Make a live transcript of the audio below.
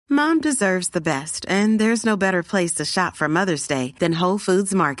Mom deserves the best, and there's no better place to shop for Mother's Day than Whole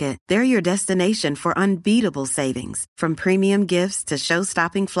Foods Market. They're your destination for unbeatable savings, from premium gifts to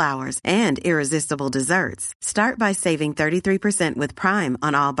show-stopping flowers and irresistible desserts. Start by saving 33% with Prime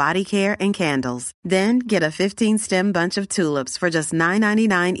on all body care and candles. Then get a 15-stem bunch of tulips for just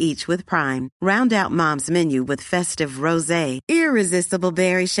 $9.99 each with Prime. Round out Mom's menu with festive rosé, irresistible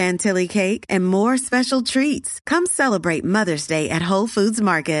berry chantilly cake, and more special treats. Come celebrate Mother's Day at Whole Foods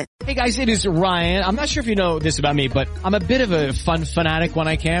Market. Hey guys, it is Ryan. I'm not sure if you know this about me, but I'm a bit of a fun fanatic when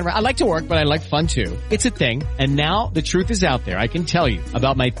I can. I like to work, but I like fun too. It's a thing. And now the truth is out there. I can tell you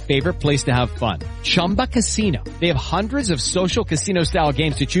about my favorite place to have fun. Chumba Casino. They have hundreds of social casino style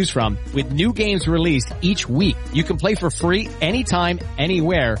games to choose from with new games released each week. You can play for free anytime,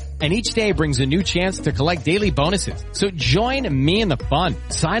 anywhere. And each day brings a new chance to collect daily bonuses. So join me in the fun.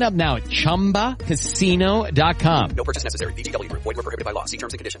 Sign up now at ChumbaCasino.com. No purchase necessary. VGW Group. Void where prohibited by law. See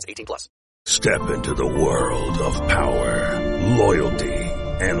terms and conditions. 18+. Step into the world of power, loyalty,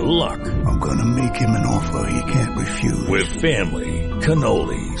 and luck. I'm gonna make him an offer he can't refuse. With family,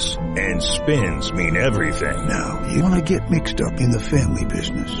 cannolis, and spins mean everything. Now, you wanna get mixed up in the family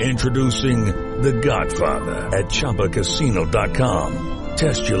business. Introducing The Godfather at ChumbaCasino.com.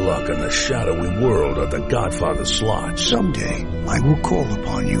 Test your luck in the shadowy world of The Godfather slot. Someday, I will call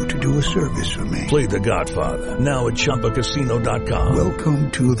upon you to do a service for me. Play The Godfather now at ChumbaCasino.com. Welcome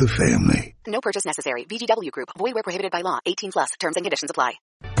to the family. No purchase necessary. VGW Group. Void where prohibited by law. 18+. Terms and conditions apply.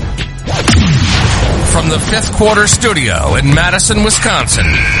 From the Fifth Quarter Studio in Madison, Wisconsin,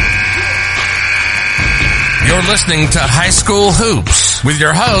 you're listening to High School Hoops with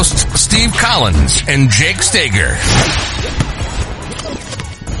your hosts, Steve Collins and Jake Stager.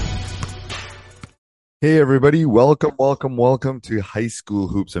 Hey everybody, welcome to High School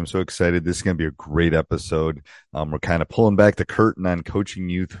Hoops. I'm so excited. This is going to be a great episode. We're kind of pulling back the curtain on Coaching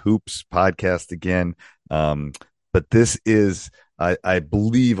Youth Hoops podcast again. But this is, I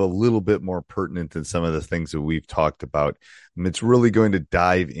believe, a little bit more pertinent than some of the things that we've talked about. It's really going to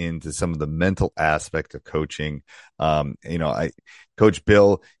dive into some of the mental aspect of coaching. Coach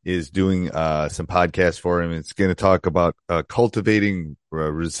Bill is doing some podcasts for him. It's going to talk about cultivating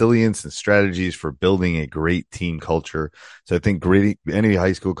resilience and strategies for building a great team culture. So I think any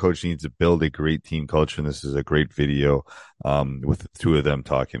high school coach needs to build a great team culture, and this is a great video with the two of them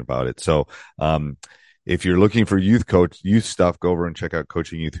talking about it. So if you're looking for youth stuff, go over and check out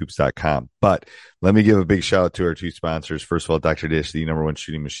coachingyouthhoops.com. But let me give a big shout out to our two sponsors. First of all, Dr. Dish, the number one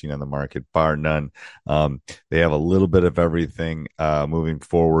shooting machine on the market, bar none. They have a little bit of everything moving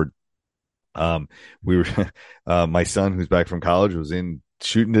forward. My son, who's back from college, was in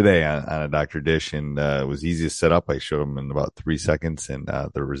shooting today on a Dr. Dish, and it was easy to set up. I showed him in about 3 seconds, and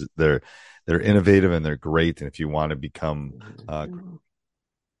they're innovative and they're great. And if you want to become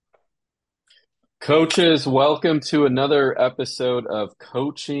Coaches, welcome to another episode of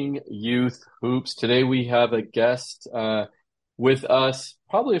Coaching Youth Hoops. Today we have a guest with us,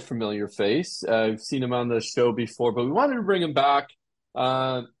 probably a familiar face. I've seen him on the show before, but we wanted to bring him back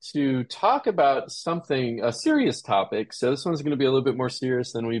to talk about a serious topic. So this one's going to be a little bit more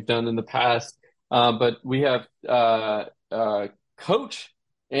serious than we've done in the past. But we have coach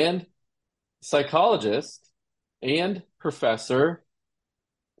and psychologist and professor.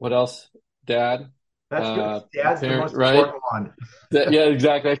 What else? Dad. That's good. Dad's the most right? important one. Yeah,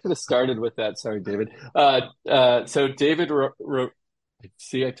 exactly. I could have started with that. Sorry, David. So David,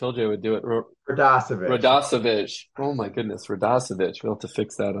 see, I told you I would do it. Radosevich. Oh my goodness, Radosevich. We'll have to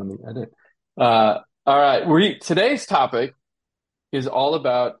fix that on the edit. All right. Today's topic is all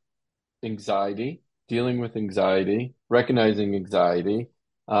about anxiety, dealing with anxiety, recognizing anxiety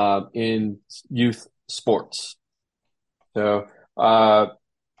in youth sports. So,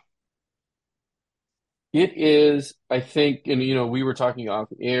 it is, I think, and we were talking off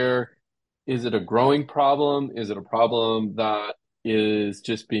air, is it a growing problem? Is it a problem that is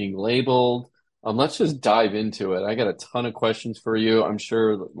just being labeled? Let's just dive into it. I got a ton of questions for you. I'm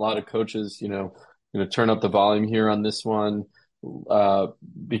sure a lot of coaches, going to turn up the volume here on this one,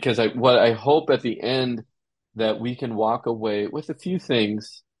 because what I hope at the end that we can walk away with a few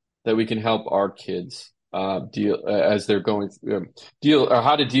things that we can help our kids deal as they're going or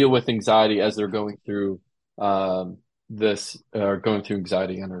how to deal with anxiety as they're going through going through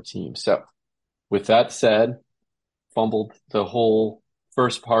anxiety on our team. So with that said, fumbled the whole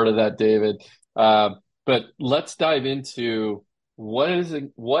first part of that, David. But let's dive into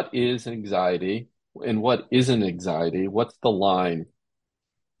what is anxiety and what isn't anxiety? What's the line?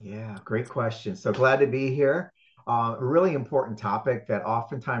 Yeah, great question. So glad to be here. A really important topic that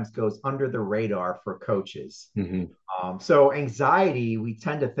oftentimes goes under the radar for coaches. Mm-hmm. So anxiety, we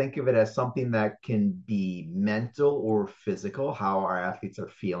tend to think of it as something that can be mental or physical, how our athletes are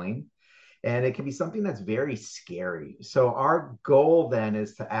feeling. And it can be something that's very scary. So our goal then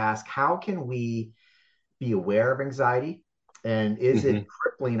is to ask, how can we be aware of anxiety? And is Mm-hmm. it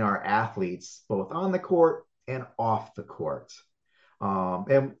crippling our athletes both on the court and off the court?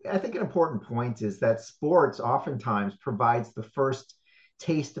 And I think an important point is that sports oftentimes provides the first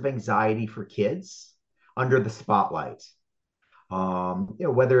taste of anxiety for kids under the spotlight.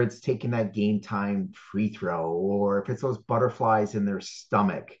 Whether it's taking that game time free throw or if it's those butterflies in their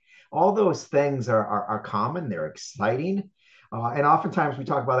stomach, all those things are common. They're exciting. And oftentimes we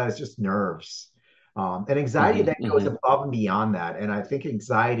talk about that as just nerves. And anxiety then Mm-hmm. goes Mm-hmm. above and beyond that. And I think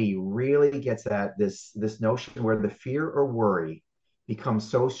anxiety really gets at this notion where the fear or worry becomes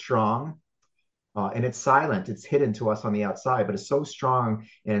so strong, and it's silent, it's hidden to us on the outside, but it's so strong,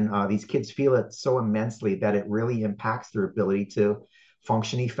 and these kids feel it so immensely that it really impacts their ability to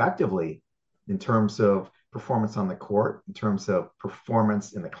function effectively in terms of performance on the court, in terms of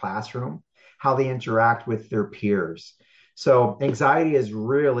performance in the classroom, how they interact with their peers. So anxiety is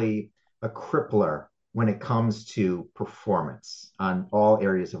really a crippler when it comes to performance on all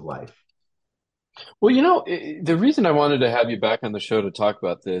areas of life. Well, the reason I wanted to have you back on the show to talk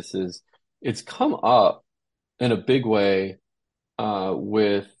about this is it's come up in a big way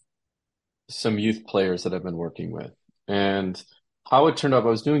with some youth players that I've been working with. And how it turned out, I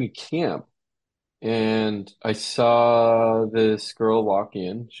was doing a camp and I saw this girl walk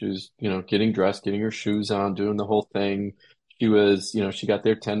in. She was, getting dressed, getting her shoes on, doing the whole thing. She was, she got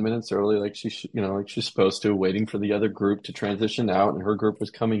there 10 minutes early, like like she's supposed to, waiting for the other group to transition out, and her group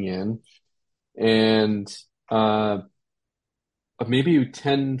was coming in. And maybe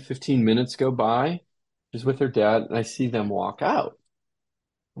 10, 15 minutes go by. She's with her dad, and I see them walk out.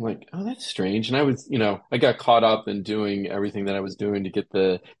 I'm like, oh, that's strange. And I was, I got caught up in doing everything that I was doing to get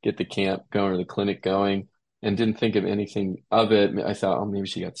the camp going or the clinic going, and didn't think of anything of it. I thought, oh, maybe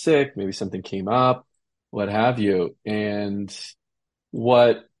she got sick, maybe something came up, what have you. And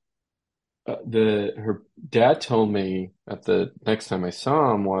what her dad told me at the next time I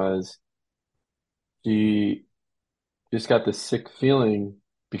saw him was she just got this sick feeling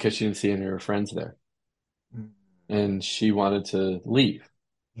because she didn't see any of her friends there, and she wanted to leave.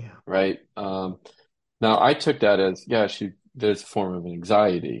 Yeah. Right. Now I took that as, yeah, there's a form of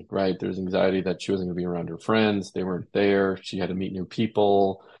anxiety, right? There's anxiety that she wasn't going to be around her friends. They weren't there. She had to meet new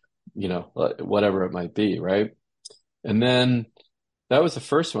people, whatever it might be. Right. And then that was the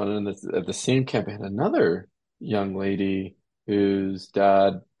first one. And at the same camp, I had another young lady whose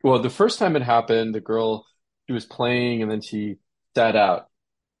dad, well, the first time it happened, the girl, she was playing and then she sat out.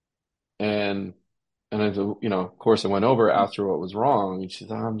 And I, of course, I went over, asked her what was wrong, and she's,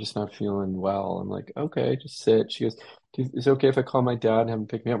 oh, I'm just not feeling well. I'm like, okay, just sit. She goes, is it okay if I call my dad and have him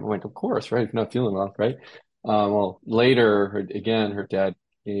pick me up? I'm like, of course, right? If you're not feeling well, right? Well, later, her dad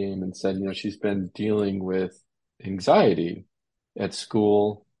came and said, she's been dealing with anxiety at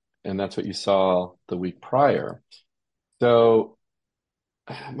school, and that's what you saw the week prior. So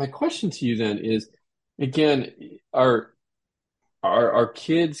my question to you then is, again, are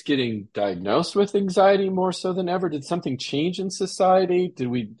kids getting diagnosed with anxiety more so than ever? Did something change in society?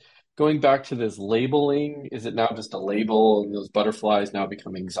 Going back to this labeling, is it now just a label and those butterflies now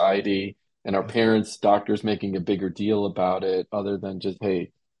become anxiety? And our parents, doctors making a bigger deal about it other than just,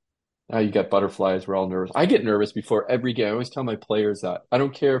 hey, now you got butterflies, we're all nervous. I get nervous before every game. I always tell my players that. I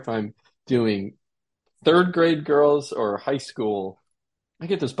don't care if I'm doing third grade girls or high school, I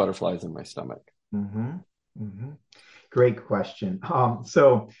get those butterflies in my stomach. Mm-hmm. Mm-hmm. Great question.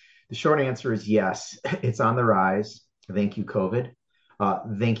 So the short answer is yes, it's on the rise. Thank you, COVID.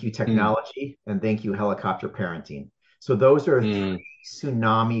 Thank you, technology, and thank you, helicopter parenting. So those are three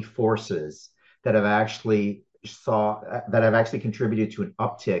tsunami forces that have actually contributed to an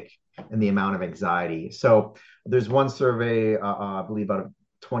uptick in the amount of anxiety. So there's one survey, I believe, out of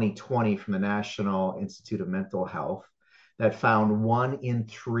 2020 from the National Institute of Mental Health that found 1 in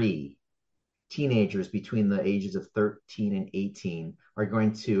 3 teenagers between the ages of 13 and 18 are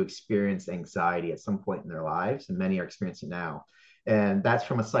going to experience anxiety at some point in their lives, and many are experiencing it now. And that's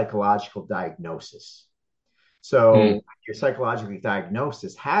from a psychological diagnosis. So you're psychologically diagnosed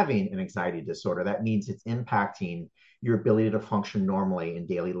as having an anxiety disorder. That means it's impacting your ability to function normally in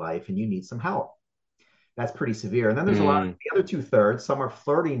daily life, and you need some help. That's pretty severe. And then there's a lot of the other 2/3. Some are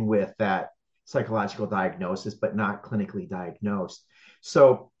flirting with that psychological diagnosis, but not clinically diagnosed.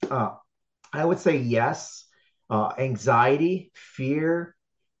 So I would say yes, anxiety, fear,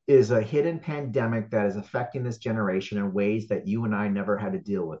 is a hidden pandemic that is affecting this generation in ways that you and I never had to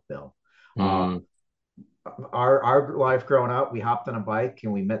deal with, Bill. Uh, Mm, our life growing up, we hopped on a bike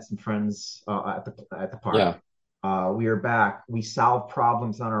and we met some friends at the park. yeah. We are back. We solve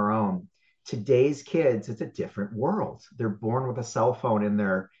problems on our own. Today's kids, it's a different world. They're born with a cell phone in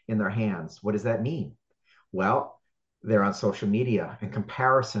their hands. What does that mean? Well, they're on social media, and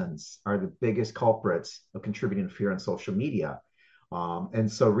comparisons are the biggest culprits of contributing to fear on social media.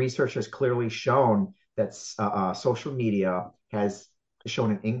 And so research has clearly shown that social media has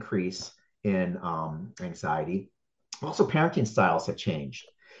shown an increase in anxiety. Also, parenting styles have changed.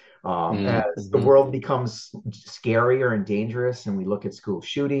 Mm, As the mhm. world becomes scarier and dangerous, and we look at school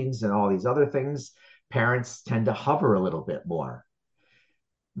shootings and all these other things, parents tend to hover a little bit more.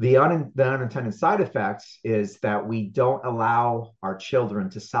 The unintended side effects is that we don't allow our children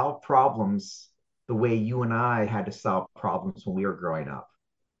to solve problems the way you and I had to solve problems when we were growing up.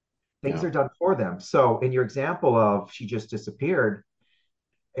 Things Yeah. are done for them. So, in your example of she just disappeared,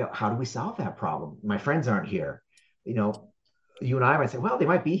 how do we solve that problem? My friends aren't here. You know, you and I might say, well, they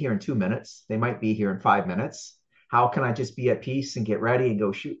might be here in 2 minutes. They might be here in 5 minutes. How can I just be at peace and get ready and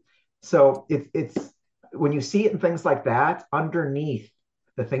go shoot? So it's when you see it in things like that, underneath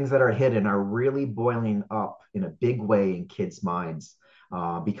the things that are hidden are really boiling up in a big way in kids' minds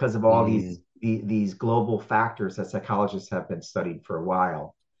because of all Mm, these global factors that psychologists have been studied for a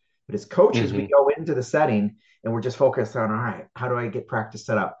while. But as coaches, we mhm. go into the setting and we're just focused on, all right, how do I get practice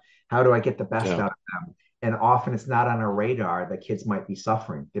set up? How do I get the best Yeah. out of them? And often it's not on our radar that kids might be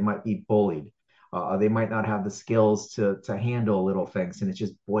suffering. They might be bullied. They might not have the skills to handle little things, and it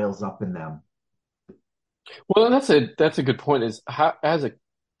just boils up in them. Well, that's a good point. Is how as a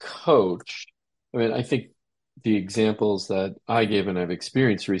coach, I mean, I think the examples that I gave and I've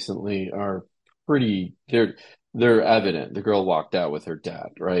experienced recently are pretty they're evident. The girl walked out with her dad,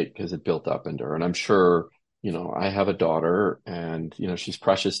 right? Because it built up into her. And I'm sure, I have a daughter and, she's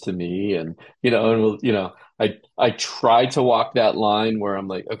precious to me and, I try to walk that line where I'm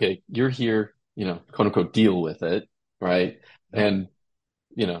like, okay, you're here, quote unquote, deal with it, right? And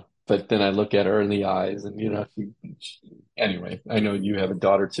but then I look at her in the eyes and, anyway, I know you have a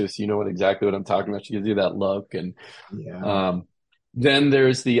daughter too, so you know exactly what I'm talking about. She gives you that look. And Yeah. um, then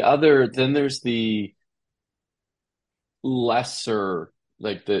there's the lesser,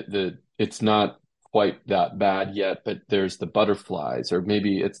 like it's not quite that bad yet, but there's the butterflies, or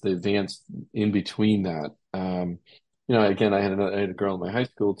maybe it's the advanced in between that. Again, I had a girl on my high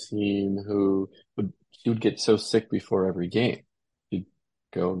school team who she would get so sick before every game. She'd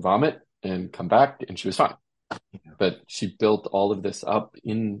go and vomit and come back, and she was fine. But she built all of this up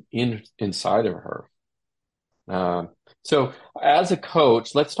inside of her. Um, so as a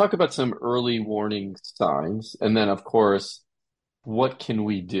coach, let's talk about some early warning signs, and then of course, what can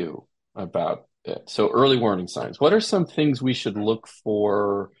we do about it? So early warning signs. What are some things we should look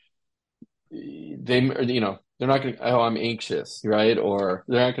for? They're not going to, oh, I'm anxious, right? Or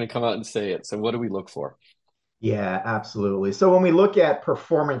they're not going to come out and say it. So what do we look for? Yeah, absolutely. So when we look at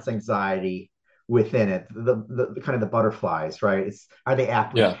performance anxiety within it, the kind of the butterflies, right? Are they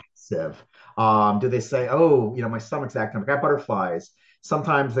Yeah. apprehensive? Do they say, oh, my stomach's acting up, I got butterflies?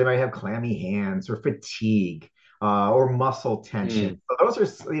 Sometimes they might have clammy hands or fatigue, or muscle tension. Mm, So those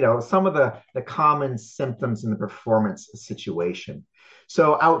are, some of the common symptoms in the performance situation.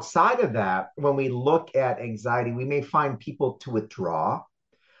 So outside of that, when we look at anxiety, we may find people to withdraw.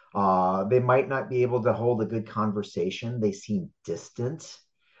 They might not be able to hold a good conversation. They seem distant.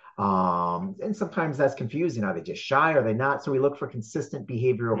 And sometimes that's confusing. Are they just shy? Are they not? So we look for consistent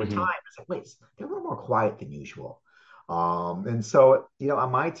behavior over time. hmm It's like, wait, they're a little more quiet than usual. And so,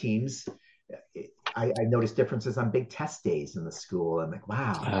 on my teams, I noticed differences on big test days in the school. I'm like,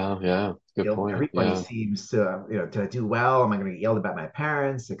 wow, Oh, yeah. Good point. everybody Yeah. seems to do well. Am I going to get yelled at by my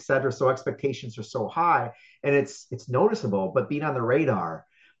parents, et cetera? So expectations are so high, and it's noticeable. But being on the radar,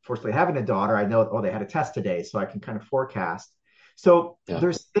 fortunately, having a daughter, I know, oh, they had a test today, so I can kind of forecast. So Yeah.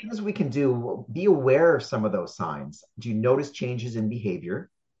 there's things we can do. Be aware of some of those signs. Do you notice changes in behavior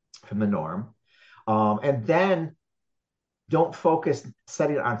from the norm? And then don't focus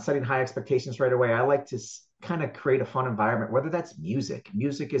setting high expectations right away. I like to kind of create a fun environment, whether that's music.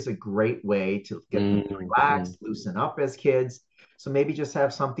 Music is a great way to get them to Mm-hmm. relax, loosen up as kids. So maybe just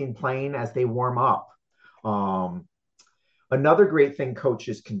have something playing as they warm up. Um, Another great thing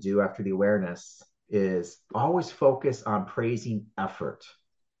coaches can do after the awareness is always focus on praising effort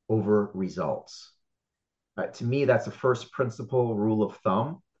over results. To me, that's the first principle rule of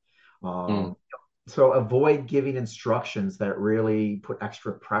thumb. Mm, Um, so avoid giving instructions that really put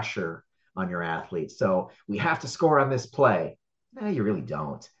extra pressure on your athletes. So we have to score on this play. No, you really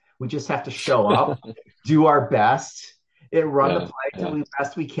don't. We just have to show up, do our best, and run the Yeah, play to yeah. the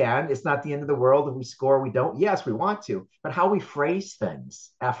best we can. It's not the end of the world if we score, we don't. Yes, we want to, but how we phrase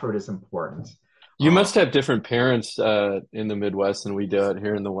things, effort is important. You must have different parents in the Midwest than we do out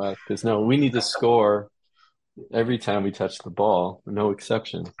here in the West. Because no, we need to score every time we touch the ball, no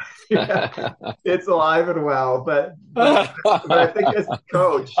exception. Yeah, it's alive and well, but I think as a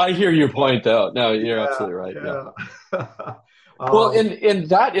coach, I hear your point, though. No, you're yeah, absolutely right. Yeah. yeah. Well, um, and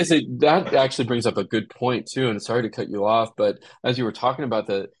that actually brings up a good point too. And sorry to cut you off, but as you were talking about,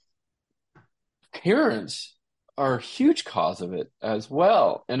 the parents are a huge cause of it as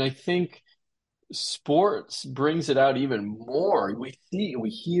well. And I think sports brings it out even more. We see, we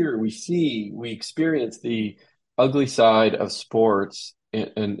hear, we see, we experience the ugly side of sports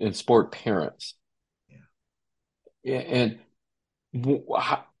and sport parents. And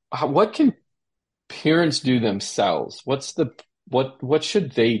what can parents do themselves? What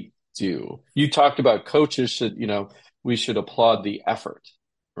should they do? You talked about coaches should, we should applaud the effort,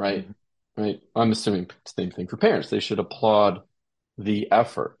 right? mhm, Right. I'm assuming same thing for parents. They should applaud the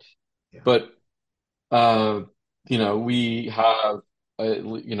effort. yeah. But we have,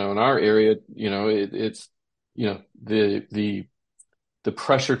 in our area, it's, the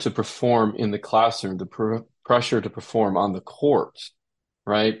pressure to perform in the classroom, the pressure to perform on the court,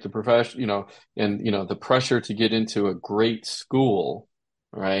 right? The profession, and the pressure to get into a great school,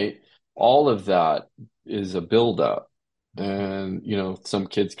 right? All of that is a buildup, and some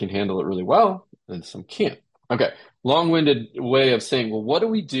kids can handle it really well, and some can't. Okay, long-winded way of saying, well, what do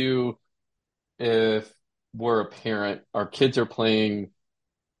we do if we're a parent? Our kids are playing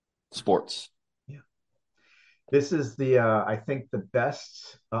sports. Yeah. This is I think the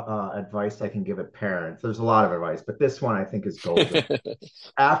best advice I can give a parent. There's a lot of advice, but this one I think is golden.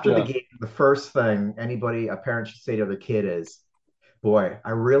 After the Yeah. game, the first thing a parent should say to their kid is, boy,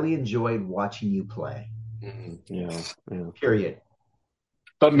 I really enjoyed watching you play. Yeah. Yeah. Period.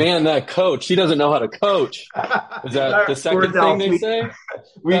 But man, that coach, he doesn't know how to coach. Is that the second thing they say?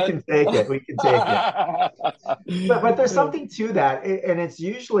 We can take it. We can take it. But there's something to that, and it's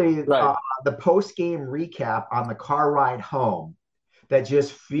usually Right. the post game recap on the car ride home that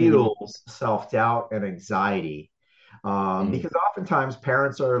just Mhm. fuels self doubt and anxiety. Mhm. Because oftentimes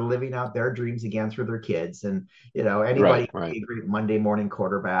parents are living out their dreams again through their kids, and anybody Right, can right. be a great Monday morning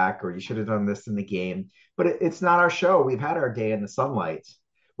quarterback, or you should have done this in the game. But it's not our show. We've had our day in the sunlight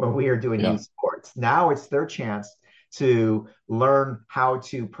when we are doing Yeah. youth sports. Now it's their chance to learn how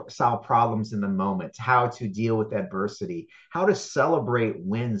to solve problems in the moment, how to deal with adversity, how to celebrate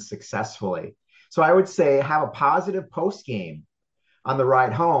wins successfully. So I would say have a positive post game on the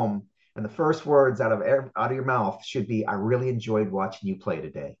ride home, and the first words out of your mouth should be, "I really enjoyed watching you play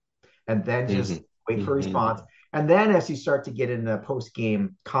today," and then hmm just wait for a hmm response. And then as you start to get into post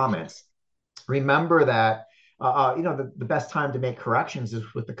game comments, remember that the best time to make corrections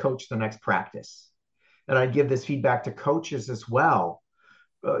is with the coach the next practice. And I give this feedback to coaches as well.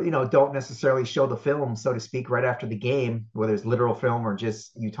 Don't necessarily show the film, so to speak, right after the game, whether it's literal film or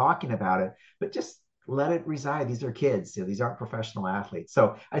just you talking about it, but just let it reside. These are kids. These aren't professional athletes.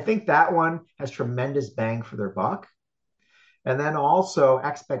 So I think that one has tremendous bang for their buck. And then also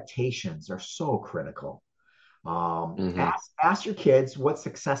expectations are so critical. hmm Ask your kids what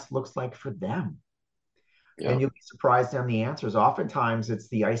success looks like for them, and Yeah. you'll be surprised on the answers. Oftentimes, it's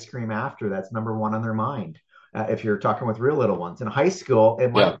the ice cream after that's number one on their mind. If you're talking with real little ones in high school,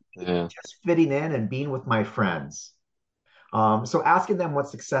 it might Yeah. be Yeah. just fitting in and being with my friends. So asking them what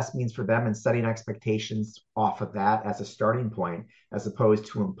success means for them and setting expectations off of that as a starting point, as opposed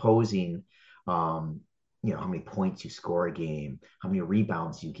to imposing, how many points you score a game, how many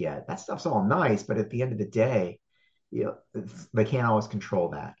rebounds you get. That stuff's all nice, but at the end of the day, they can't always control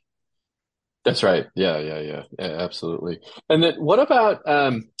that. That's right. Yeah. Yeah. Yeah. Yeah. Absolutely. And then what about,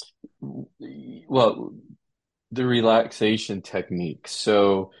 well, the relaxation technique?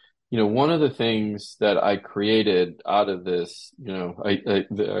 So, one of the things that I created out of this,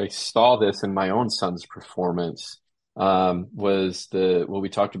 I saw this in my own son's performance, was what we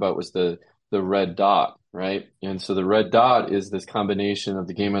talked about was the red dot, right? And so the red dot is this combination of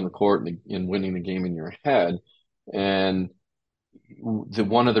the game on the court and winning the game in your head. And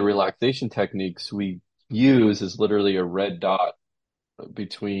one of the relaxation techniques we use is literally a red dot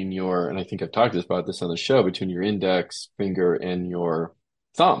between and I think I've talked about this on the show, between your index finger and your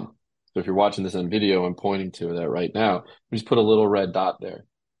thumb. So if you're watching this on video, I'm pointing to that right now. We just put a little red dot there.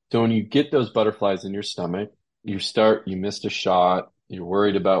 So when you get those butterflies in your stomach, you missed a shot, you're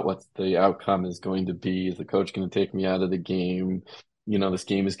worried about what the outcome is going to be. Is the coach going to take me out of the game? This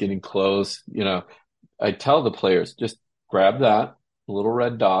game is getting close. I tell the players, just grab that little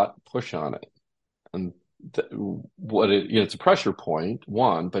red dot, push on it. And it's a pressure point,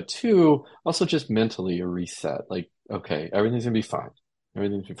 one, but two, also just mentally a reset. Like, okay, everything's gonna be fine.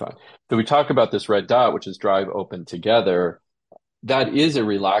 Everything's gonna be fine. So we talk about this red dot, which is drive, open, together. That is a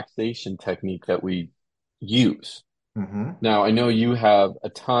relaxation technique that we use. Mm-hmm. Now, I know you have a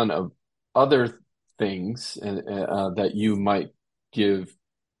ton of other things that you might give.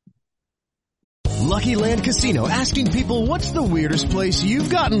 Lucky Land Casino, asking people, what's the weirdest place you've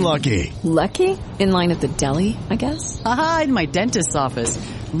gotten lucky? Lucky? In line at the deli, I guess? Aha, in my dentist's office.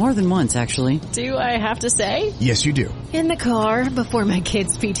 More than once, actually. Do I have to say? Yes, you do. In the car before my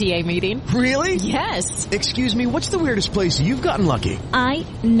kids' PTA meeting. Really? Yes. Excuse me, what's the weirdest place you've gotten lucky? I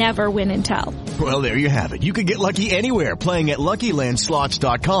never win and tell. Well, there you have it. You can get lucky anywhere, playing at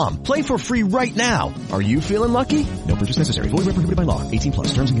LuckyLandSlots.com. Play for free right now. Are you feeling lucky? No purchase necessary. Void where prohibited by law.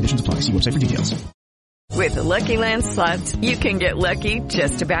 18+. Terms and conditions apply. See website for details. With the Lucky Land Slots, you can get lucky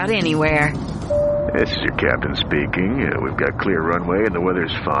just about anywhere. This is your captain speaking. We've got clear runway and the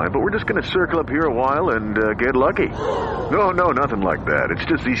weather's fine, but we're just going to circle up here a while and get lucky. No, nothing like that. It's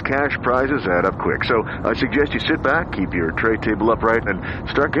just these cash prizes add up quick. So I suggest you sit back, keep your tray table upright, and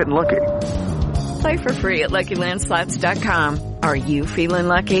start getting lucky. Play for free at LuckyLandSlots.com. Are you feeling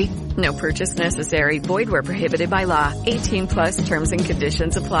lucky? No purchase necessary. Void where prohibited by law. 18+ terms and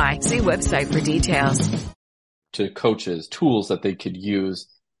conditions apply. See website for details. To coaches, tools that they could use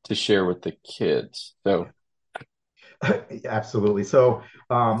to share with the kids. So, absolutely. So,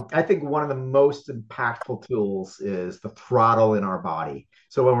 I think one of the most impactful tools is the throttle in our body.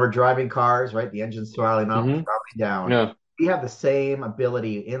 So when we're driving cars, right, the engine's throttling up, throttling down. Yeah. We have the same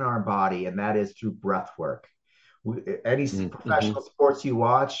ability in our body, and that is through breath work. Any professional sports you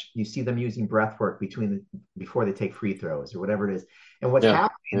watch, you see them using breath work before they take free throws or whatever it is. And what's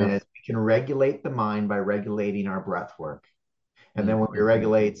happening is we can regulate the mind by regulating our breath work. And then when we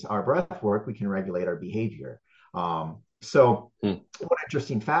regulate our breath work, we can regulate our behavior. One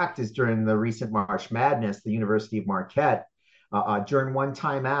interesting fact is during the recent March Madness, the University of Marquette, during one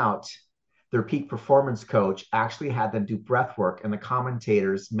timeout, their peak performance coach actually had them do breath work, and the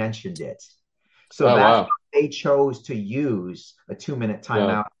commentators mentioned it. So that's why they chose to use a 2-minute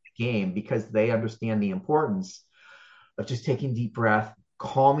timeout in the game, because they understand the importance of just taking deep breath,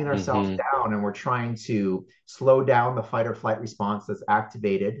 calming ourselves down, and we're trying to slow down the fight or flight response that's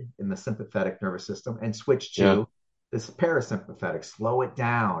activated in the sympathetic nervous system and switch to this parasympathetic, slow it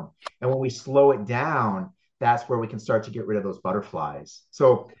down. And when we slow it down, that's where we can start to get rid of those butterflies.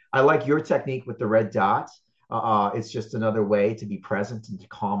 So I like your technique with the red dot. It's just another way to be present and to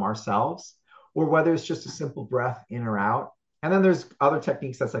calm ourselves, or whether it's just a simple breath in or out. And then there's other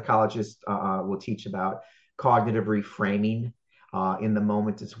techniques that psychologists will teach about, cognitive reframing in the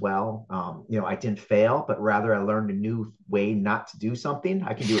moment as well. I didn't fail, but rather I learned a new way not to do something.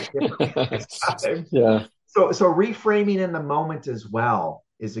 I can do it differently this time. Yeah. So reframing in the moment as well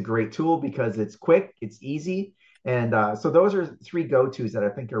is a great tool because it's quick, it's easy. And so those are 3 go-tos that I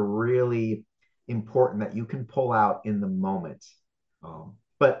think are really important that you can pull out in the moment.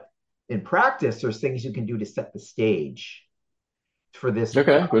 But in practice, there's things you can do to set the stage for this.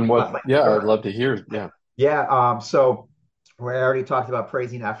 Okay. And I'd love to hear. Yeah. Yeah. So we already talked about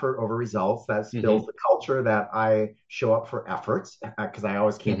praising effort over results. That builds the culture that I show up for efforts, because I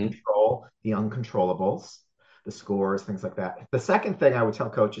always can't control the uncontrollables, the scores, things like that. The second thing I would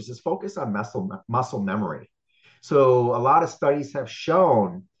tell coaches is focus on muscle memory. So a lot of studies have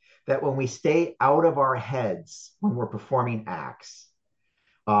shown that when we stay out of our heads when we're performing acts,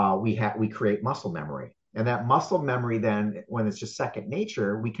 we create muscle memory. And that muscle memory, then, when it's just second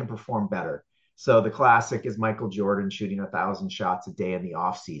nature, we can perform better. So the classic is Michael Jordan shooting 1,000 shots a day in the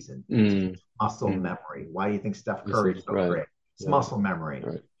off season. Muscle memory. Why do you think Steph Curry is so great? It's muscle memory.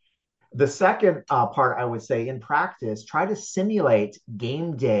 Right. The second part, I would say, in practice, try to simulate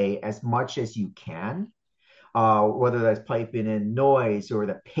game day as much as you can, whether that's piping in noise or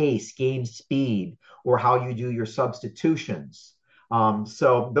the pace, game speed, or how you do your substitutions.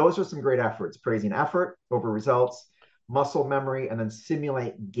 So those are some great efforts: praising effort over results, muscle memory, and then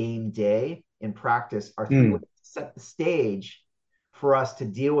simulate game day in practice are 3 ways to set the stage for us to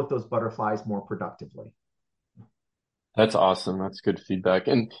deal with those butterflies more productively. That's awesome. That's good feedback.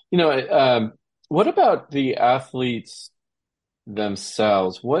 And, what about the athletes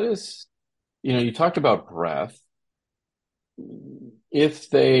themselves? What is, you talked about breath.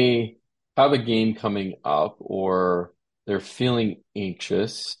 If they have a game coming up or they're feeling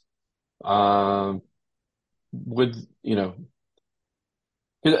anxious,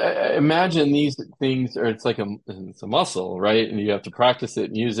 imagine these things it's a muscle, right? And you have to practice it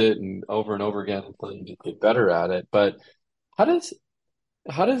and use it and over again until you just get better at it. But How does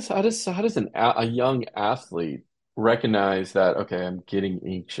a young athlete recognize that, okay, I'm getting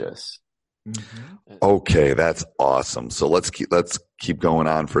anxious? Okay, that's awesome. So let's keep going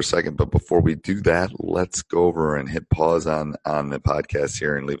on for a second. But before we do that, let's go over and hit pause on the podcast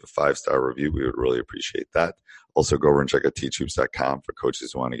here and leave a 5-star review. We would really appreciate that. Also, go over and check out teachhoops.com for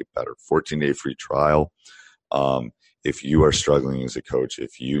coaches who want to get better. 14-day free trial. If you are struggling as a coach,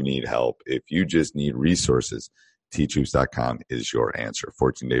 if you need help, if you just need resources, teachhoops.com is your answer.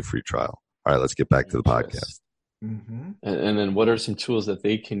 14-day free trial. All right, let's get back to the podcast. And then what are some tools that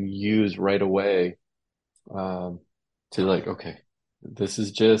they can use right away to like, okay, this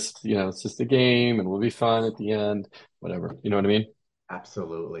is just, it's just a game and we'll be fine at the end, whatever. You know what I mean?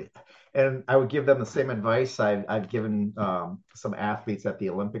 Absolutely. And I would give them the same advice I've given some athletes at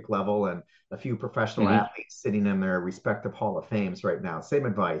the Olympic level and a few professional athletes sitting in their respective Hall of Fames right now. Same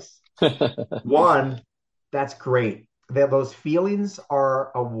advice. One, that's great. Those feelings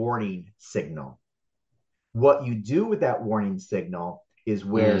are a warning signal. What you do with that warning signal is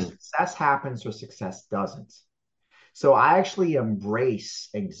where success happens or success doesn't. So I actually embrace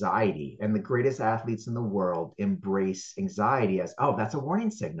anxiety, and the greatest athletes in the world embrace anxiety as, oh, that's a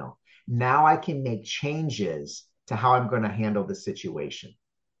warning signal. Now I can make changes to how I'm going to handle the situation.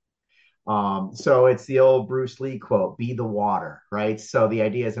 So it's the old Bruce Lee quote, be the water, right? So the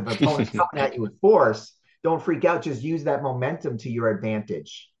idea is if an opponent's coming at you with force, don't freak out, just use that momentum to your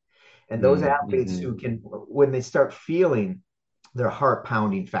advantage. And those athletes who can, when they start feeling their heart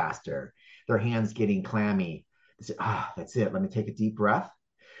pounding faster, their hands getting clammy, they say, that's it. Let me take a deep breath.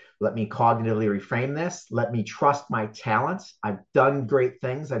 Let me cognitively reframe this. Let me trust my talents. I've done great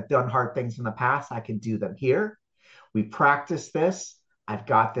things. I've done hard things in the past. I can do them here. We practice this. I've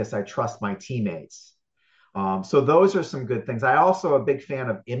got this. I trust my teammates. So those are some good things. I also am a big fan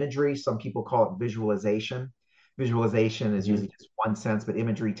of imagery. Some people call it visualization. Visualization is usually just one sense, but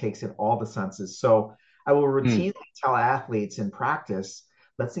imagery takes in all the senses. So I will routinely tell athletes in practice,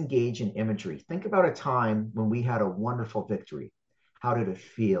 let's engage in imagery. Think about a time when we had a wonderful victory. How did it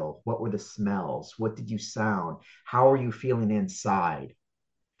feel? What were the smells? What did you sound? How are you feeling inside?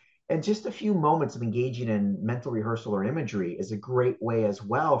 And just a few moments of engaging in mental rehearsal or imagery is a great way as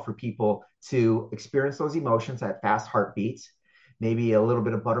well for people to experience those emotions at fast heartbeats, maybe a little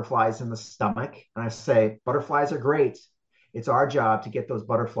bit of butterflies in the stomach. And I say, butterflies are great. It's our job to get those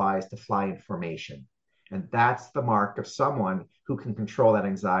butterflies to fly in formation. And that's the mark of someone who can control that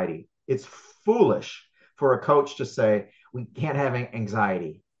anxiety. It's foolish for a coach to say, we can't have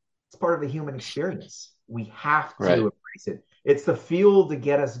anxiety. It's part of the human experience. We have to embrace it. It's the fuel to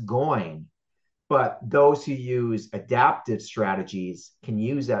get us going. But those who use adaptive strategies can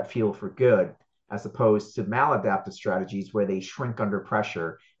use that fuel for good, as opposed to maladaptive strategies where they shrink under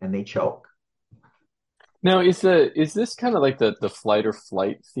pressure and they choke. Now, is this kind of like the flight or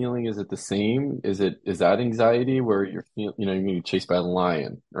flight feeling? Is it the same? Is that anxiety where you're you're getting chased by a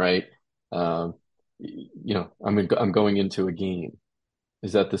lion, right? I'm going into a game.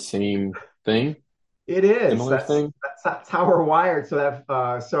 Is that the same thing? It is. Similar thing? That's how we're wired. So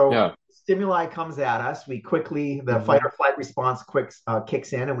that stimuli comes at us. We quickly, the fight or flight response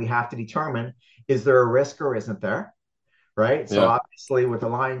kicks in, and we have to determine, is there a risk or isn't there? Right. So obviously with the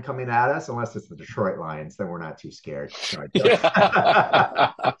lion coming at us, unless it's the Detroit Lions, then we're not too scared. But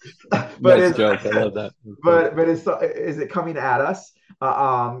nice joke. I love that. But is it coming at us?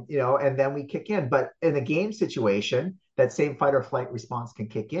 And then we kick in. But in a game situation, that same fight or flight response can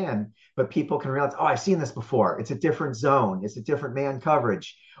kick in, but people can realize, oh, I've seen this before. It's a different zone. It's a different man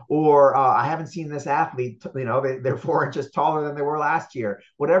coverage. Or I haven't seen this athlete, they're 4 inches taller than they were last year.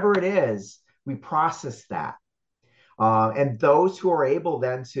 Whatever it is, we process that. And those who are able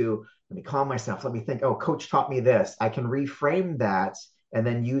then to, let me calm myself, let me think, oh, coach taught me this. I can reframe that and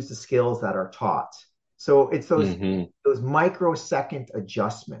then use the skills that are taught. So it's those microsecond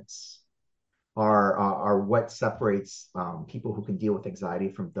adjustments are what separates people who can deal with anxiety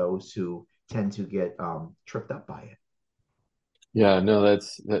from those who tend to get tripped up by it. Yeah, no,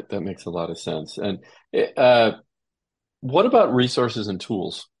 that makes a lot of sense. And what about resources and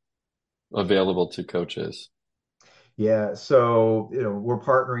tools available to coaches? Yeah, so we're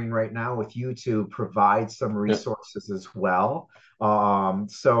partnering right now with you to provide some resources as well.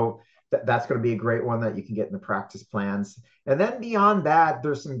 So that's going to be a great one that you can get in the practice plans. And then beyond that,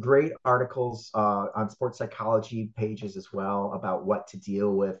 there's some great articles on sports psychology pages as well about what to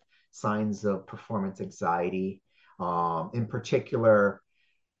deal with signs of performance anxiety. In particular,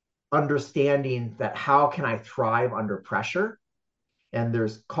 understanding that how can I thrive under pressure? And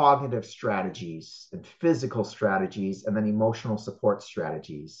there's cognitive strategies and physical strategies and then emotional support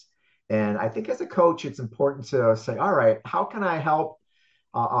strategies. And I think as a coach, it's important to say, all right, how can I help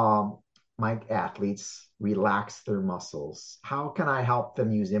my athletes relax their muscles? How can I help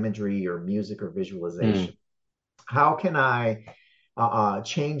them use imagery or music or visualization? How can I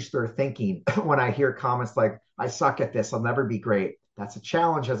change their thinking when I hear comments like, I suck at this, I'll never be great? That's a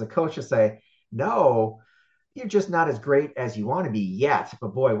challenge as a coach to say, no, you're just not as great as you want to be yet,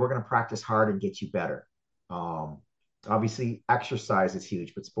 but boy, we're going to practice hard and get you better. Obviously, exercise is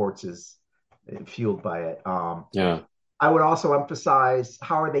huge, but sports is fueled by it. I would also emphasize,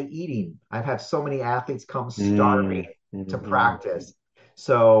 how are they eating? I've had so many athletes come starving to practice.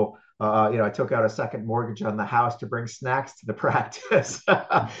 So, I took out a second mortgage on the house to bring snacks to the practice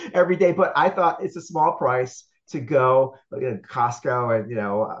every day. But I thought it's a small price to go Costco, and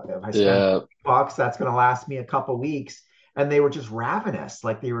if I spend $50, that's going to last me a couple weeks. And they were just ravenous,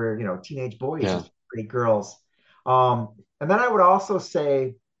 like they were teenage boys, pretty girls. And then I would also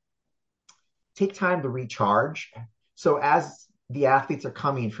say, take time to recharge. So as the athletes are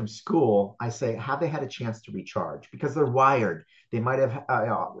coming from school, I say, have they had a chance to recharge? Because they're wired. They might have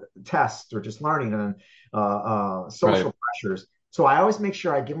tests or just learning and social pressures. So I always make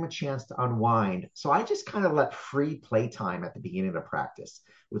sure I give them a chance to unwind. So I just kind of let free play time at the beginning of the practice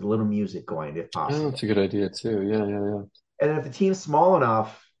with a little music going, if possible. Oh, that's a good idea too. Yeah. And if the team's small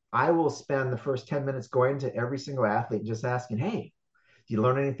enough, I will spend the first 10 minutes going to every single athlete and just asking, hey, did you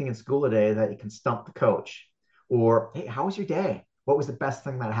learn anything in school today that you can stump the coach? Or, hey, how was your day? What was the best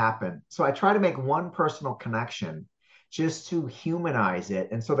thing that happened? So I try to make one personal connection just to humanize it.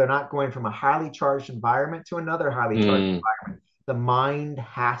 And so they're not going from a highly charged environment to another highly charged environment. The mind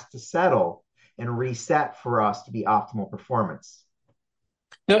has to settle and reset for us to be optimal performance.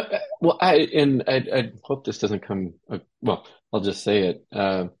 No, well, I hope this doesn't come. Well, I'll just say it.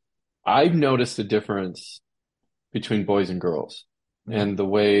 I've noticed a difference between boys and girls and the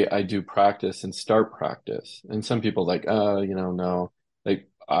way I do practice and start practice. And some people like, no. Like,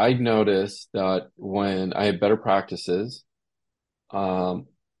 I noticed that when I have better practices, and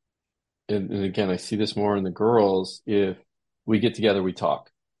again, I see this more in the girls, if we get together, we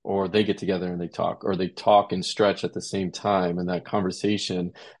talk, or they get together and they talk, or they talk and stretch at the same time. And that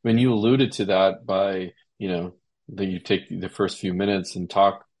conversation, I mean, you alluded to that by, that you take the first few minutes and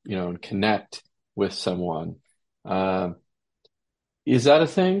talk, and connect with someone. Is that a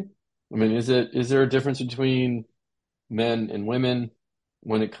thing? I mean, is there a difference between men and women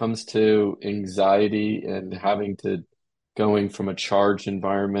when it comes to anxiety and going from a charged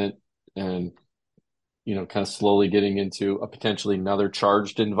environment and, kind of slowly getting into a potentially another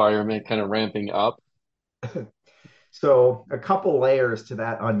charged environment, kind of ramping up? So a couple layers to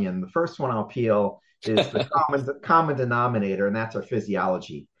that onion. The first one I'll peel is the common denominator, and that's our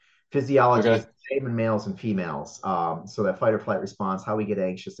physiology. Physiology is the same in males and females. So that fight or flight response, how we get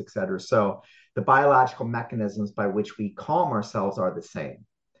anxious, et cetera. So the biological mechanisms by which we calm ourselves are the same.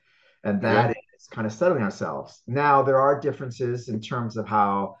 And that is kind of settling ourselves. Now, there are differences in terms of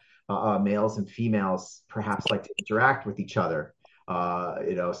how males and females perhaps like to interact with each other.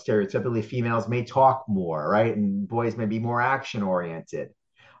 Stereotypically, females may talk more, right? And boys may be more action-oriented.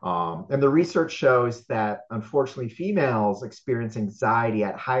 And the research shows that, unfortunately, females experience anxiety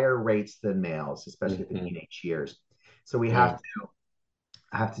at higher rates than males, especially in the teenage years. So we have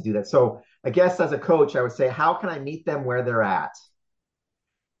to do that. So I guess as a coach, I would say, how can I meet them where they're at?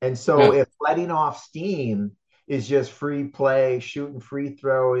 And so if letting off steam is just free play, shooting free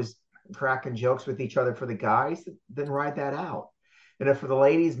throws, cracking jokes with each other for the guys, then ride that out. And if for the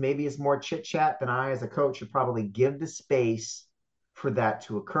ladies, maybe it's more chit chat, then I, as a coach, should probably give the space for that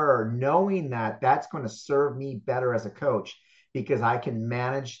to occur, knowing that that's going to serve me better as a coach because I can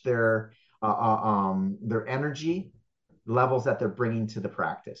manage their energy levels that they're bringing to the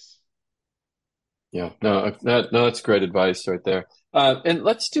practice. Yeah, that's great advice right there. And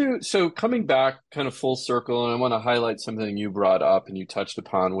so coming back kind of full circle, and I want to highlight something you brought up and you touched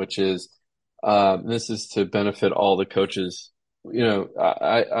upon, which is, this is to benefit all the coaches.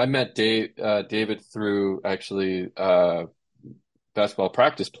 I met David through actually, basketball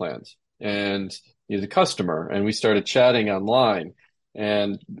practice plans, and he's a customer, and we started chatting online,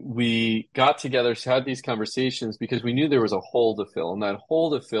 and we got together, had these conversations because we knew there was a hole to fill, and that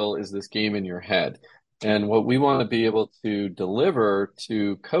hole to fill is this game in your head. And what we want to be able to deliver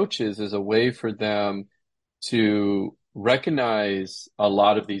to coaches is a way for them to recognize a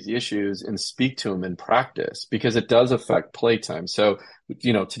lot of these issues and speak to them in practice, because it does affect playtime. So,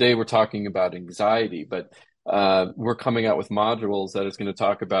 today we're talking about anxiety, but we're coming out with modules that is going to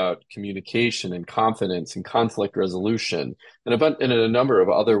talk about communication and confidence and conflict resolution and a number of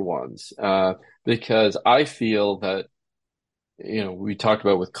other ones, because I feel that we talked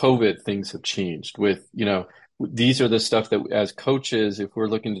about with COVID, things have changed. These are the stuff that as coaches, if we're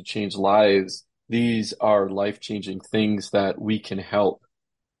looking to change lives, these are life-changing things that we can help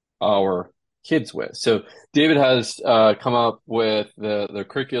our kids with. So David has come up with the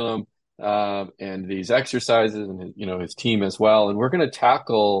curriculum and these exercises, and his team as well. And we're going to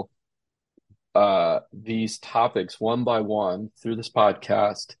tackle these topics one by one through this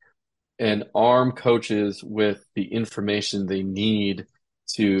podcast and arm coaches with the information they need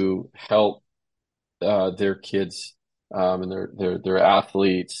to help their kids and their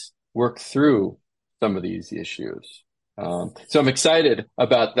athletes work through some of these issues. So I'm excited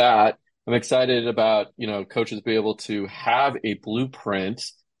about that. I'm excited about, coaches be able to have a blueprint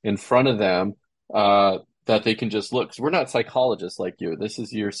in front of them that they can just look. 'Cause we're not psychologists like you. This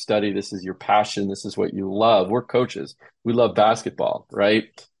is your study. This is your passion. This is what you love. We're coaches. We love basketball, right?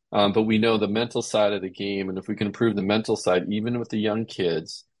 But we know the mental side of the game. And if we can improve the mental side, even with the young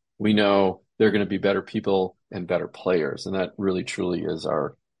kids, we know they're going to be better people and better players. And that really, truly is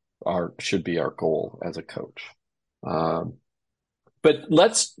should be our goal as a coach. But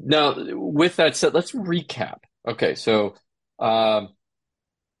now, with that said, let's recap. Okay, so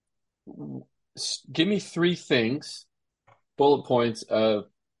give me 3 things, bullet points of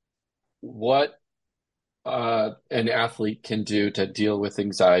what an athlete can do to deal with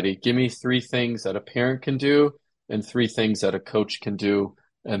anxiety. Give me 3 things that a parent can do and 3 things that a coach can do.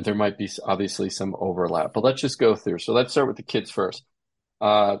 And there might be obviously some overlap, but let's just go through. So let's start with the kids first.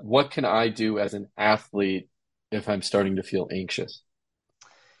 What can I do as an athlete if I'm starting to feel anxious?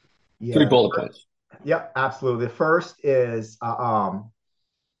 3 bullet points. Yep, absolutely. The first is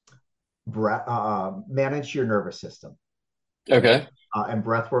manage your nervous system. Okay. And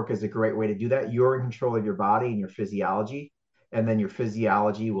breath work is a great way to do that. You're in control of your body and your physiology, and then your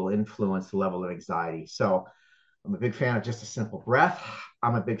physiology will influence the level of anxiety. So I'm a big fan of just a simple breath.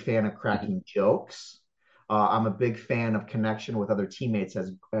 I'm a big fan of cracking jokes. I'm a big fan of connection with other teammates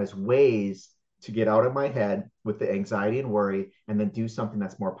as ways to get out of my head with the anxiety and worry, and then do something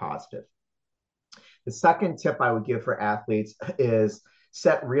that's more positive. The second tip I would give for athletes is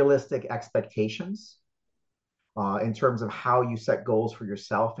set realistic expectations in terms of how you set goals for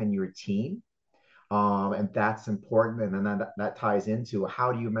yourself and your team. And that's important. And then that ties into,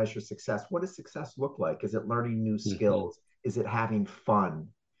 how do you measure success? What does success look like? Is it learning new skills? Is it having fun?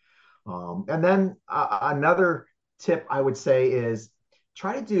 And then another tip I would say is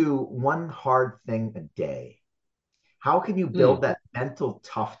try to do one hard thing a day. How can you build that mental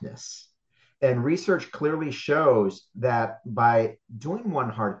toughness? And research clearly shows that by doing one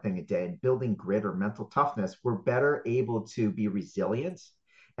hard thing a day and building grit or mental toughness, we're better able to be resilient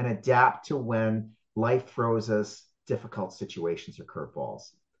and adapt to when life throws us difficult situations or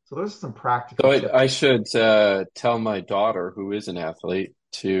curveballs. So those are some practical tips. I should tell my daughter, who is an athlete,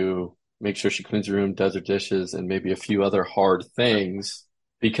 to make sure she cleans her room, does her dishes, and maybe a few other hard things,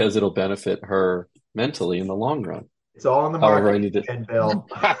 because it'll benefit her mentally in the long run. It's all in the market, Bill.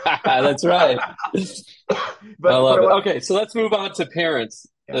 That's right. I love it. Okay, so let's move on to parents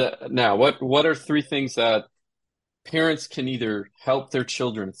now. What are 3 things that parents can either help their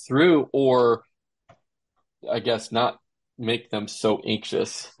children through, or I guess not make them so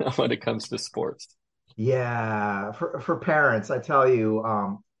anxious when it comes to sports? Yeah, for parents, I tell you,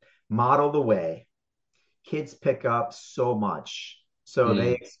 model the way. Kids pick up so much. So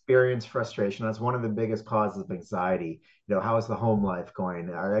they experience frustration. That's one of the biggest causes of anxiety. How is the home life going?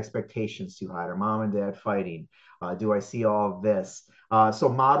 Are expectations too high? Are mom and dad fighting? Do I see all of this? So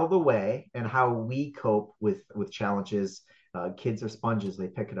model the way and how we cope with challenges. Kids are sponges. They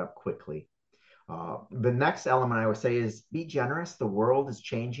pick it up quickly. The next element I would say is be generous. The world is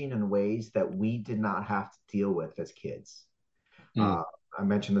changing in ways that we did not have to deal with as kids. I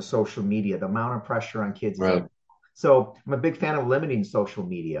mentioned the social media, the amount of pressure on kids. Right. So I'm a big fan of limiting social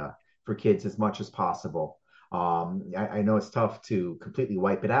media for kids as much as possible. I know it's tough to completely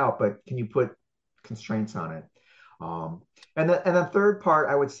wipe it out, but can you put constraints on it? And the third part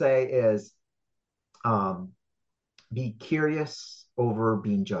I would say is be curious over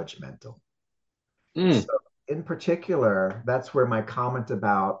being judgmental. So in particular, that's where my comment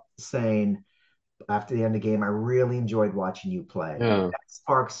about saying after the end of the game, I really enjoyed watching you play. That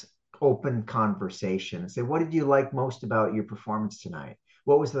sparks open conversation and say, what did you like most about your performance tonight?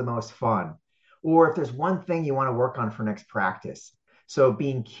 What was the most fun? Or if there's one thing you want to work on for next practice. So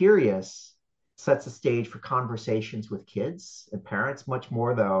being curious sets the stage for conversations with kids and parents, much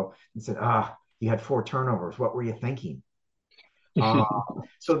more though, and said, you had 4 turnovers. What were you thinking?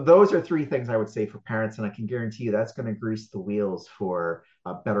 So those are 3 things I would say for parents. And I can guarantee you that's going to grease the wheels for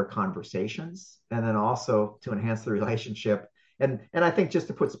better conversations. And then also to enhance the relationship And I think just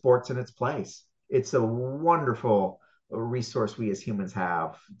to put sports in its place, it's a wonderful resource we as humans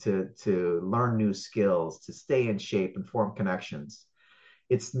have to learn new skills, to stay in shape and form connections.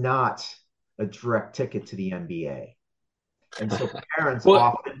 It's not a direct ticket to the NBA. And so parents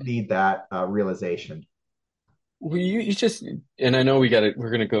often need that realization. Well, you just, and I know we're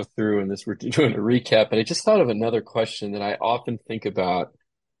going to go through and we're doing a recap, but I just thought of another question that I often think about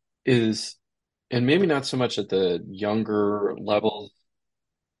is, and maybe not so much at the younger levels,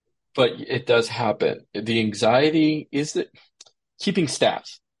 but it does happen. The anxiety is that keeping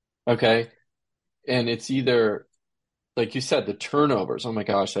stats, okay? And it's either, like you said, the turnovers. Oh my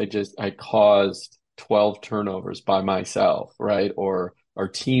gosh, I caused 12 turnovers by myself, right? Or our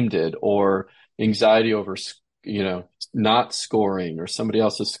team did, or anxiety over, not scoring, or somebody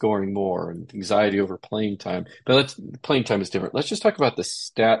else is scoring more, and anxiety over playing time. But playing time is different. Let's just talk about the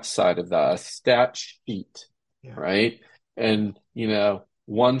stat side of the stat sheet, right? And,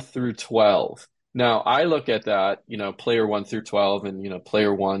 1 through 12. Now, I look at that, player 1 through 12, and,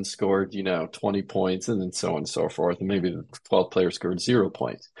 player 1 scored, 20 points, and then so on and so forth. And maybe the 12th player scored 0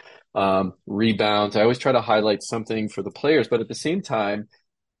 points. Rebounds. I always try to highlight something for the players, but at the same time,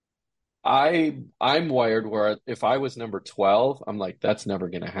 I'm wired where if I was number 12, I'm like, that's never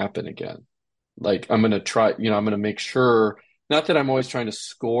going to happen again. Like, I'm going to try, I'm going to make sure, not that I'm always trying to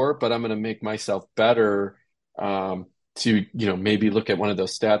score, but I'm going to make myself better, to, maybe look at one of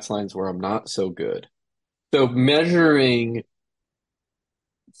those stats lines where I'm not so good. So measuring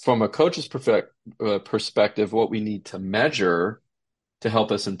from a coach's perspective, what we need to measure to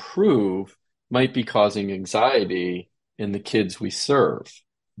help us improve might be causing anxiety in the kids we serve.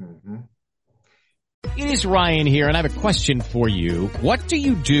 Mm-hmm. It is Ryan here, and I have a question for you. What do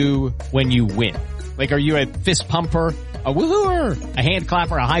you do when you win? Like, are you a fist pumper, a woohooer, a hand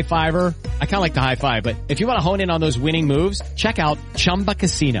clapper, a high fiver? I kind of like the high five, but if you want to hone in on those winning moves, check out Chumba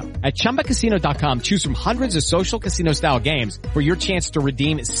Casino. At ChumbaCasino.com, choose from hundreds of social casino style games for your chance to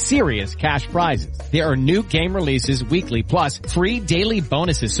redeem serious cash prizes. There are new game releases weekly, plus free daily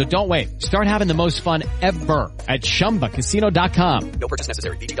bonuses. So don't wait. Start having the most fun ever at ChumbaCasino.com. No purchase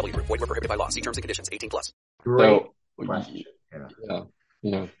necessary. VGW Group. Void where prohibited by law. See terms and conditions. 18+. Great question.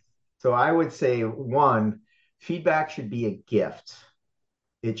 Yeah. So I would say, one, feedback should be a gift.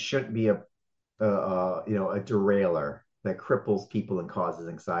 It shouldn't be a derailer that cripples people and causes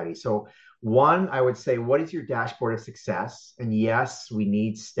anxiety. So one, I would say, what is your dashboard of success? And yes, we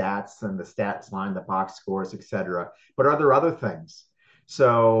need stats and the stats line, the box scores, etc. But are there other things?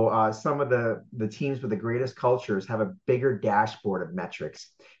 So some of the teams with the greatest cultures have a bigger dashboard of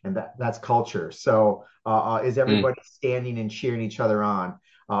metrics, and that's culture. So is everybody standing and cheering each other on?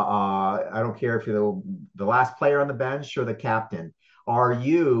 I don't care if you're the last player on the bench or the captain. Are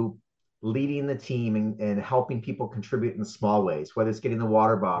you leading the team and helping people contribute in small ways, whether it's getting the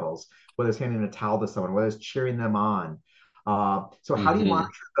water bottles, whether it's handing a towel to someone, whether it's cheering them on? So how do you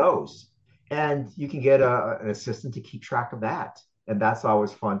monitor those? And you can get an assistant to keep track of that. And that's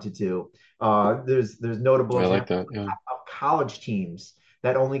always fun to do. There's notable examples of college teams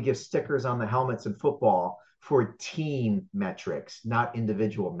that only give stickers on the helmets in football for team metrics, not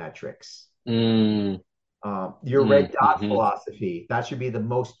individual metrics. Your red dot philosophy, that should be the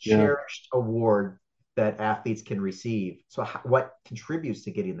most cherished award that athletes can receive. So what contributes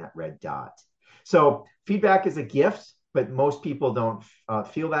to getting that red dot? So feedback is a gift, but most people don't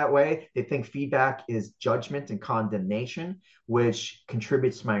feel that way. They think feedback is judgment and condemnation, which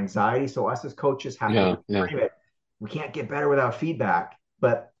contributes to my anxiety. So us as coaches have to frame it. We can't get better without feedback,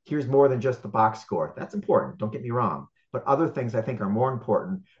 but here's more than just the box score. That's important. Don't get me wrong. But other things I think are more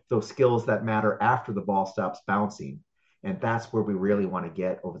important, those skills that matter after the ball stops bouncing. And that's where we really want to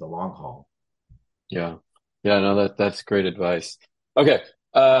get over the long haul. Yeah. No, that's great advice. Okay.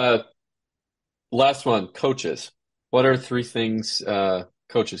 Last one, coaches. What are 3 things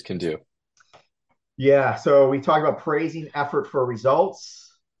coaches can do? Yeah. So we talked about praising effort for results.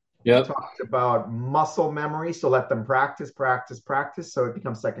 Yep. We talked about muscle memory. So let them practice, so it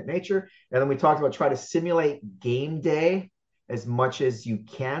becomes second nature. And then we talked about try to simulate game day as much as you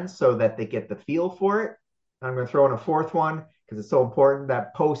can so that they get the feel for it. I'm going to throw in a 4th one because it's so important,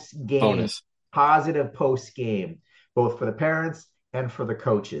 that post-game, bonus. Positive post-game, both for the parents and for the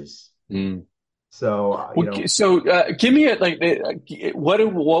coaches. So, give me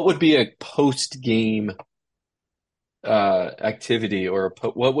what would be a post-game activity, or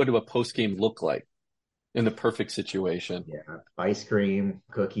what would a post-game look like in the perfect situation? Yeah, ice cream,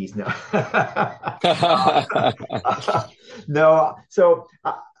 cookies. No, no. So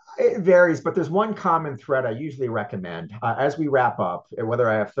It varies, but there's one common thread I usually recommend as we wrap up, whether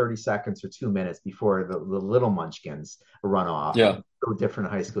I have 30 seconds or 2 minutes before the little munchkins run off. Yeah. So different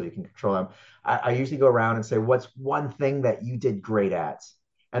in high school, you can control them. I usually go around and say, what's one thing that you did great at?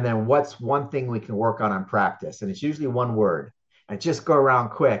 And then what's one thing we can work on practice? And it's usually one word. And just go around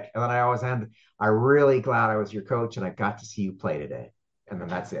quick. And then I always end, I'm really glad I was your coach and I got to see you play today. And then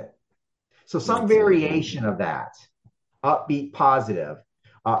that's it. So some variation of that, upbeat, positive.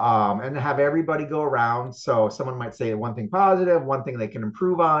 And have everybody go around. So someone might say one thing positive, one thing they can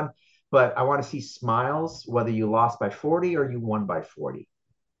improve on, but I want to see smiles, whether you lost by 40 or you won by 40.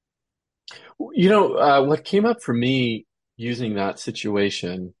 What came up for me using that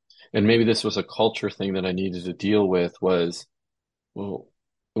situation, and maybe this was a culture thing that I needed to deal with, was, well,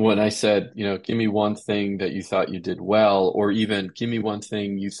 when I said, give me one thing that you thought you did well, or even give me one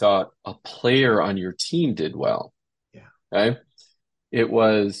thing you thought a player on your team did well. Yeah. Okay.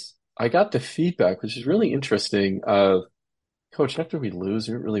 I got the feedback, which is really interesting, of, Coach, after we lose,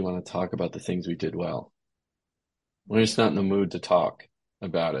 we don't really want to talk about the things we did well. We're just not in the mood to talk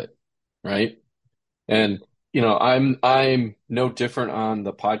about it. Right. And, I'm no different on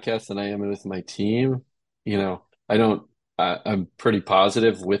the podcast than I am with my team. I'm pretty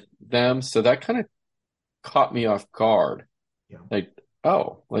positive with them. So that kind of caught me off guard. Yeah.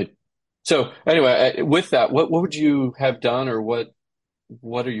 So anyway, with that, what would you have done, or what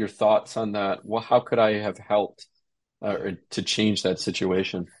are your thoughts on that? How could I have helped to change that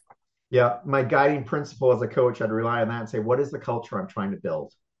situation? Yeah, my guiding principle as a coach, I'd rely on that and say, what is the culture I'm trying to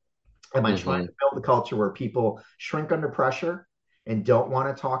build? Am I trying to build a culture where people shrink under pressure and don't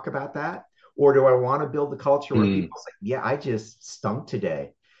want to talk about that? Or do I want to build a culture where people say, yeah, I just stunk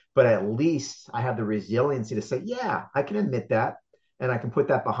today, but at least I have the resiliency to say, yeah, I can admit that and I can put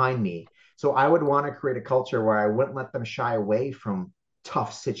that behind me. So I would want to create a culture where I wouldn't let them shy away from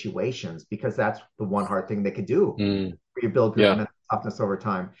tough situations, because that's the one hard thing they could do. Where you build mental toughness over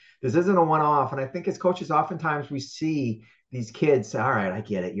time. This isn't a one-off. And I think as coaches, oftentimes we see these kids say, all right, I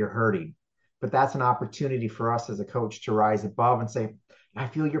get it, you're hurting. But that's an opportunity for us as a coach to rise above and say, I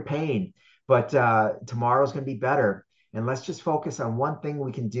feel your pain, but tomorrow's going to be better. And let's just focus on one thing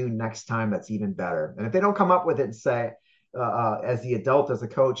we can do next time that's even better. And if they don't come up with it and say, as the adult, as a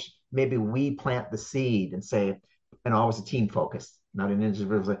coach, maybe we plant the seed and say, and always a team focus, not an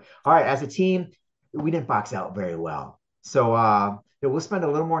individual. All right, as a team, we didn't box out very well. So we'll spend a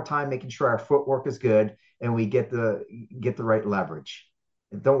little more time making sure our footwork is good and we get the right leverage.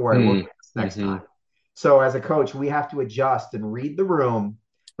 And don't worry, we'll get this next time. So as a coach, we have to adjust and read the room,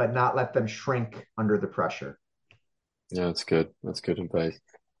 but not let them shrink under the pressure. Yeah, that's good. That's good advice.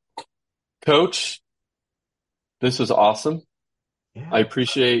 Coach, this was awesome. Yeah. I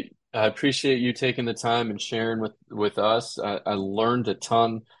appreciate you taking the time and sharing with us. I learned a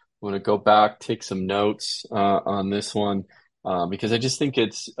ton. I'm going to go back, take some notes on this one because I just think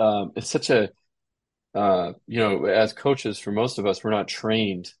it's such a as coaches, for most of us, we're not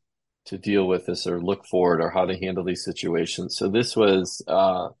trained to deal with this or look for it or how to handle these situations. So this was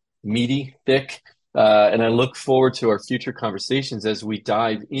meaty, thick, and I look forward to our future conversations as we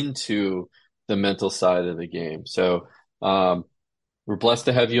dive into the mental side of the game. So we're blessed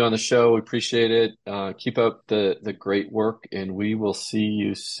to have you on the show. We appreciate it. Keep up the great work, and we will see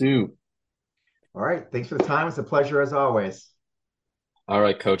you soon. All right. Thanks for the time. It's a pleasure as always. All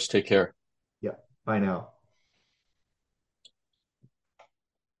right, Coach. Take care. Yep. Bye now.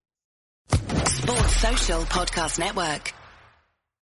 Sports Social Podcast Network.